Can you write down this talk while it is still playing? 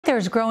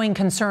there's growing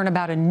concern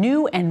about a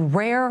new and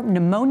rare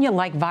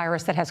pneumonia-like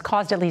virus that has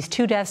caused at least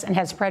 2 deaths and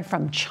has spread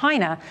from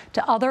China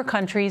to other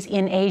countries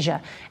in Asia.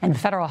 And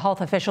federal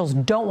health officials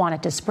don't want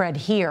it to spread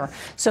here,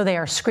 so they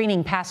are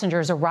screening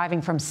passengers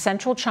arriving from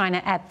central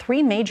China at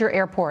 3 major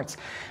airports.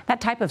 That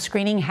type of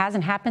screening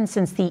hasn't happened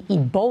since the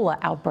Ebola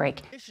outbreak.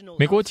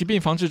 美国疾病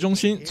防治中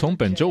心从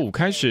本周五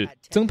开始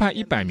增派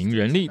100名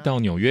人力到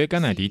纽约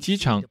甘乃迪机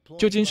场、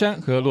旧金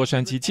山和洛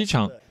杉矶机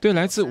场，对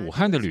来自武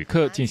汉的旅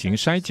客进行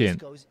筛检。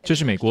这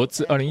是美国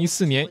自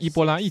2014年伊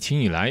波拉疫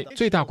情以来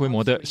最大规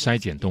模的筛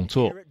检动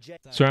作。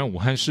虽然武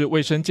汉市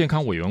卫生健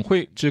康委员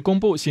会只公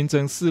布新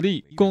增4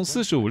例，共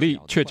45例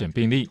确诊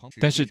病例，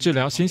但是治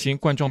疗新型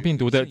冠状病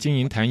毒的金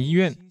银潭医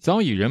院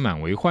早已人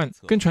满为患，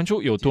更传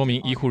出有多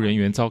名医护人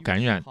员遭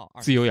感染。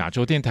自由亚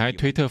洲电台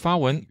推特发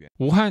文，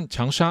武汉、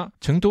长沙、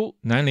成都、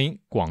南宁、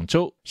广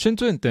州、深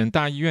圳等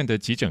大医院的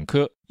急诊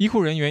科医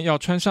护人员要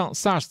穿上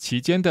SARS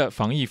期间的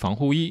防疫防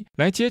护衣，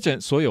来接诊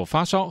所有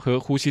发烧和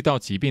呼吸道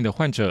疾病的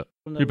患者。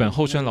日本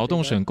厚生劳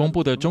动省公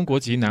布的中国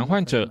籍男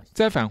患者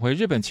在返回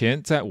日本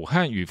前在武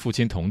汉与父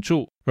亲同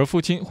住，而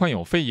父亲患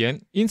有肺炎，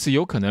因此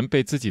有可能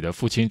被自己的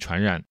父亲传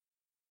染。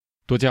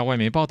多家外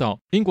媒报道，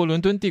英国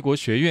伦敦帝国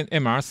学院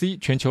MRC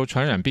全球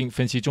传染病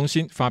分析中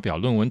心发表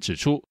论文指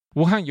出，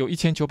武汉有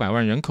1900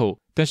万人口，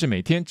但是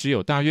每天只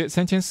有大约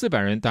3400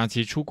人搭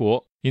机出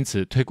国，因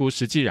此推估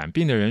实际染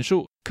病的人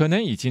数可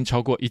能已经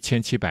超过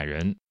1700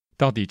人。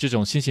到底这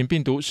种新型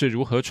病毒是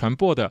如何传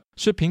播的，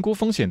是评估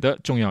风险的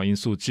重要因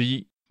素之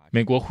一。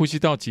美国呼吸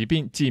道疾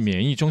病暨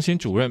免疫中心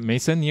主任梅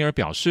森尼尔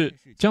表示，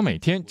将每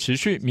天持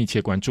续密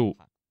切关注。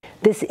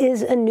This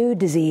is a new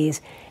disease,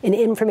 and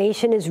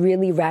information is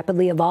really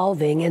rapidly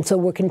evolving, and so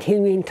we're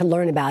continuing to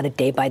learn about it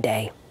day by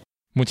day.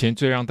 目前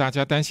最让大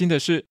家担心的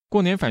是，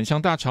过年返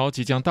乡大潮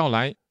即将到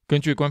来。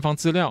根据官方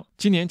资料，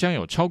今年将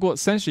有超过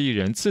30亿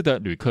人次的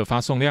旅客发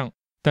送量，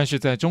但是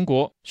在中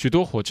国，许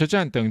多火车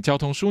站等交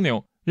通枢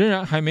纽仍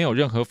然还没有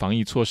任何防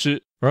疫措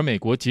施，而美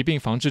国疾病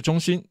防治中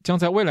心将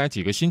在未来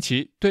几个星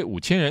期对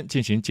5000人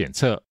进行检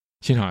测。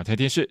新唐人台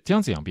电视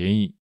江子阳编译。